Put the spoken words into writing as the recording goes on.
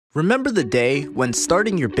Remember the day when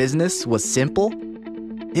starting your business was simple?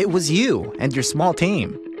 It was you and your small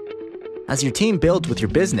team. As your team builds with your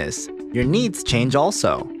business, your needs change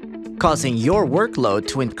also, causing your workload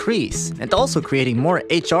to increase and also creating more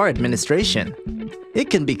HR administration. It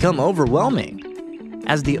can become overwhelming.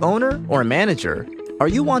 As the owner or manager, are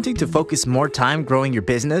you wanting to focus more time growing your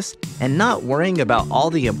business and not worrying about all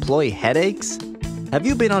the employee headaches? Have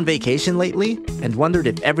you been on vacation lately and wondered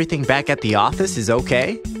if everything back at the office is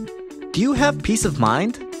okay? Do you have peace of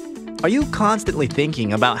mind? Are you constantly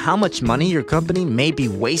thinking about how much money your company may be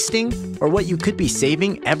wasting or what you could be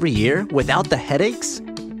saving every year without the headaches?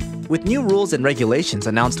 With new rules and regulations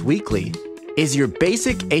announced weekly, is your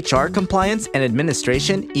basic HR compliance and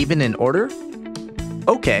administration even in order?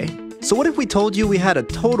 Okay, so what if we told you we had a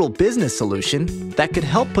total business solution that could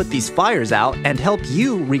help put these fires out and help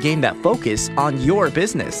you regain that focus on your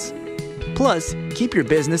business? Plus, keep your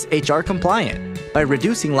business HR compliant by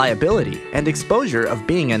reducing liability and exposure of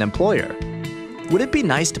being an employer. Would it be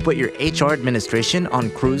nice to put your HR administration on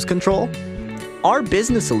cruise control? Our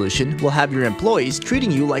business solution will have your employees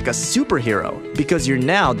treating you like a superhero because you're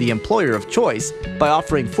now the employer of choice by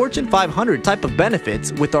offering Fortune 500 type of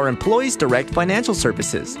benefits with our Employees Direct financial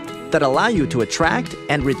services that allow you to attract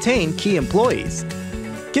and retain key employees.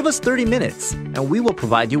 Give us 30 minutes and we will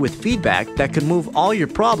provide you with feedback that could move all your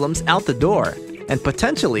problems out the door and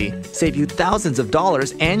potentially save you thousands of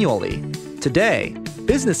dollars annually. Today,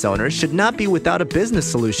 business owners should not be without a business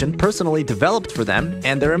solution personally developed for them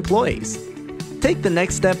and their employees. Take the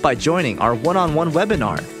next step by joining our one-on-one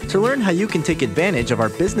webinar to learn how you can take advantage of our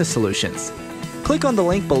business solutions. Click on the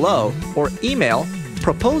link below or email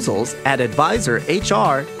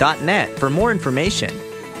proposals@advisorhr.net for more information.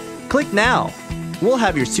 Click now. We'll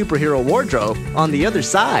have your superhero wardrobe on the other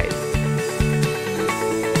side.